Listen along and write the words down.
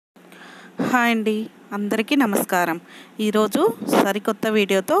Hi అండి, అందరికీ నమస్కారం. ఈరోజు సరికొత్త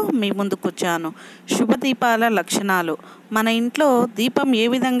వీడియోతో మీ ముందుకు వచ్చాను. శుభదీపాల లక్షణాలు. మన ఇంట్లో దీపం ఏ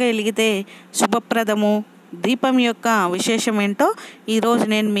విధంగా వెలిగితే శుభప్రదము, దీపం యొక్క విశేషం ఏంటో ఈరోజు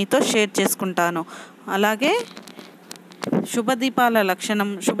నేను మీతో షేర్ చేసుకుంటాను. అలాగే శుభదీపాల లక్షణం,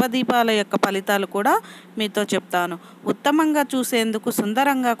 శుభదీపాల యొక్క ఫలితాలు కూడా మీతో చెప్తాను. ఉత్తమంగా చూసేందుకు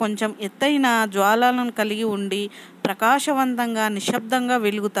సుందరంగా కొంచెం ఎత్తైన జ్వాలలను కలిగి ఉండి ప్రకాశవంతంగా నిశ్శబ్దంగా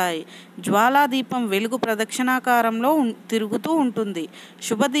వెలుగుతాయి. జ్వాలాదీపం వెలుగు ప్రదక్షిణాకారంలో తిరుగుతూ ఉంటుంది.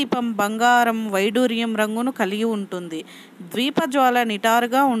 శుభదీపం బంగారం, వైడూర్యం రంగును కలిగి ఉంటుంది. ద్వీపజ్వాల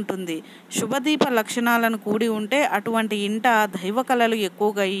నిటారుగా ఉంటుంది. శుభదీప లక్షణాలను కూడి ఉంటే అటువంటి ఇంట దైవ కళలు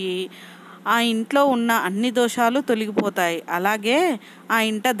ఎక్కువగా అయ్యి ఆ ఇంట్లో ఉన్న అన్ని దోషాలు తొలగిపోతాయి. అలాగే ఆ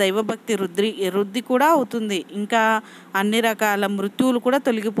ఇంట దైవభక్తి వృద్ధి కూడా అవుతుంది. ఇంకా అన్ని రకాల మృత్యువులు కూడా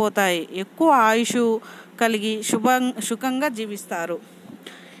తొలగిపోతాయి. ఎక్కువ ఆయుష్ కలిగి సుఖంగా జీవిస్తారు.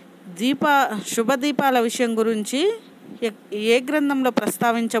 శుభదీపాల విషయం గురించి ఏ గ్రంథంలో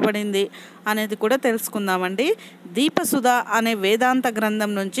ప్రస్తావించబడింది అనేది కూడా తెలుసుకుందామండి. దీపసుధ అనే వేదాంత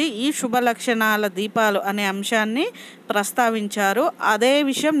గ్రంథం నుంచి ఈ శుభ లక్షణాల దీపాలు అనే అంశాన్ని ప్రస్తావించారు. అదే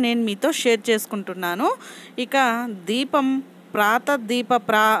విషయం నేను మీతో షేర్ చేసుకుంటున్నాను. ఇక దీపం ప్రాతదీప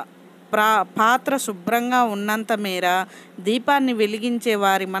పాత్ర శుభ్రంగా ఉన్నంత మేర దీపాన్ని వెలిగించే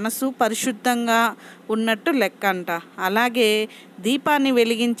వారి మనసు పరిశుద్ధంగా ఉన్నట్టు లెక్కంట. అలాగే దీపాన్ని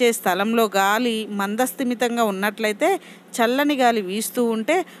వెలిగించే స్థలంలో గాలి మందస్థిమితంగా ఉన్నట్లయితే, చల్లని గాలి వీస్తూ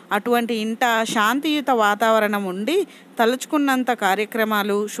ఉంటే అటువంటి ఇంట శాంతియుత వాతావరణం ఉండి తలుచుకున్నంత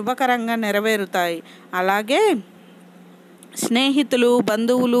కార్యక్రమాలు శుభకరంగా నెరవేరుతాయి. అలాగే స్నేహితులు,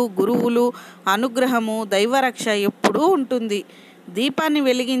 బంధువులు, గురువులు అనుగ్రహము, దైవరక్ష ఎప్పుడూ ఉంటుంది. దీపాన్ని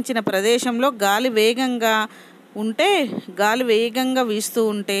వెలిగించిన ప్రదేశంలో గాలి వేగంగా వీస్తూ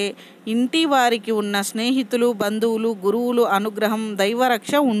ఉంటే ఇంటి వారికి ఉన్న స్నేహితులు, బంధువులు, గురువులు అనుగ్రహం,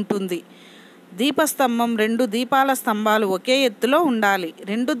 దైవరక్ష ఉంటుంది. దీపస్తంభం 2 దీపాల స్తంభాలు ఒకే ఎత్తులో ఉండాలి.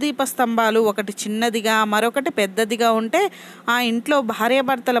 2 దీపస్తంభాలు ఒకటి చిన్నదిగా మరొకటి పెద్దదిగా ఉంటే ఆ ఇంట్లో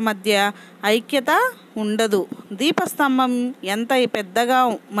భార్యాభర్తల మధ్య ఐక్యత ఉండదు. దీపస్తంభం ఎంత పెద్దగా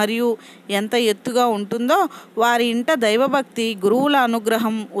మరియు ఎంత ఎత్తుగా ఉంటుందో వారి ఇంట దైవభక్తి, గురువుల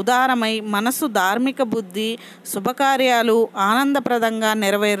అనుగ్రహం ఉదారమై మనసు, ధార్మిక బుద్ధి, శుభకార్యాలు ఆనందప్రదంగా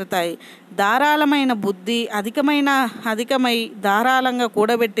నెరవేరుతాయి. ధారాళమైన బుద్ధి అధికమై ధారాళంగా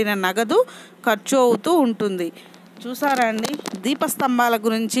కూడబెట్టిన నగదు ఖర్చు అవుతూ ఉంటుంది. చూసారా అండి, దీపస్తంభాల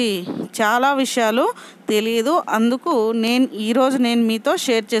గురించి చాలా విషయాలు తెలియదు. అందుకు ఈరోజు నేను మీతో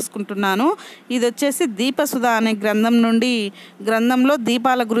షేర్ చేసుకుంటున్నాను. ఇది వచ్చేసి దీపసుధ అనే గ్రంథంలో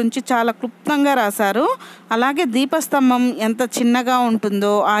దీపాల గురించి చాలా క్లుప్తంగా రాశారు. అలాగే దీపస్తంభం ఎంత చిన్నగా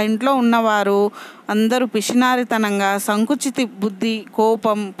ఉంటుందో ఆ ఇంట్లో ఉన్నవారు అందరూ పిసినారితనంగా, సంకుచిత బుద్ధి,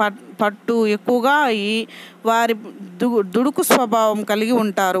 కోపం, పట్టు ఎక్కువగా అయ్యి వారి దుడుకు స్వభావం కలిగి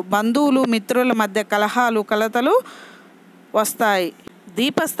ఉంటారు. బంధువులు, మిత్రుల మధ్య కలతలు వస్తాయి.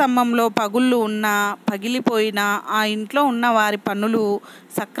 దీపస్తంభంలో పగుళ్ళు ఉన్నా, పగిలిపోయినా ఆ ఇంట్లో ఉన్న వారి పనులు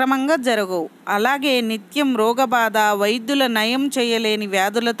సక్రమంగా జరగవు. అలాగే నిత్యం రోగబాధ, వైద్యుల నయం చేయలేని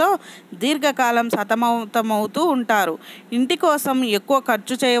వ్యాధులతో దీర్ఘకాలం సతమతమవుతూ ఉంటారు. ఇంటి కోసం ఎక్కువ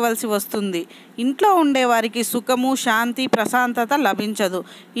ఖర్చు చేయవలసి వస్తుంది. ఇంట్లో ఉండే వారికి సుఖము, శాంతి, ప్రశాంతత లభించదు.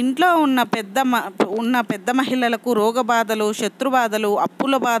 ఇంట్లో ఉన్న పెద్ద మహిళలకు రోగబాధలు, శత్రుబాధలు,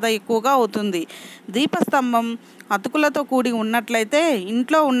 అప్పుల బాధ ఎక్కువగా అవుతుంది. దీపస్తంభం అతుకులతో కూడి ఉన్నట్లయితే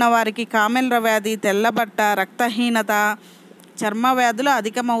ఇంట్లో ఉన్నవారికి కామెర్ల వ్యాధి, తెల్లబట్ట, రక్తహీనత, చర్మ వ్యాధులు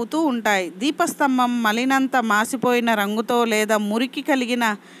అధికమవుతూ ఉంటాయి. దీపస్తంభం మలినంత మాసిపోయిన రంగుతో లేదా మురికి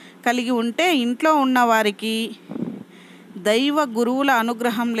కలిగి ఉంటే ఇంట్లో ఉన్న వారికి దైవ గురువుల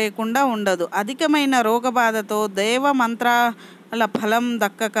అనుగ్రహం లేకుండా ఉండదు. అధికమైన రోగబాధతో దైవ మంత్రాల ఫలం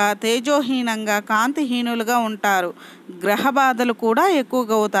దక్కక తేజోహీనంగా, కాంతిహీనులుగా ఉంటారు. గ్రహ బాధలు కూడా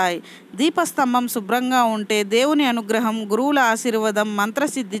ఎక్కువగా అవుతాయి. దీపస్తంభం శుభ్రంగా ఉంటే దేవుని అనుగ్రహం, గురువుల ఆశీర్వాదం,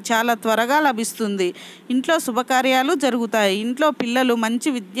 మంత్రసిద్ధి చాలా త్వరగా లభిస్తుంది. ఇంట్లో శుభకార్యాలు జరుగుతాయి. ఇంట్లో పిల్లలు మంచి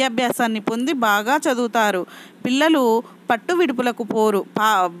విద్యాభ్యాసాన్ని పొంది బాగా చదువుతారు. పిల్లలు పట్టు విడుపులకు పోరు.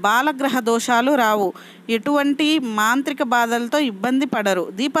 బాలగ్రహ దోషాలు రావు. ఎటువంటి మాంత్రిక బాధలతో ఇబ్బంది పడరు.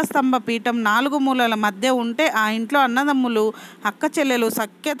 దీపస్తంభ పీఠం 4 మూలల మధ్య ఉంటే ఆ ఇంట్లో అన్నదమ్ములు, అక్క చెల్లెలు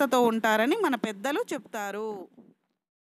సఖ్యతతో ఉంటారని మన పెద్దలు చెప్తారు.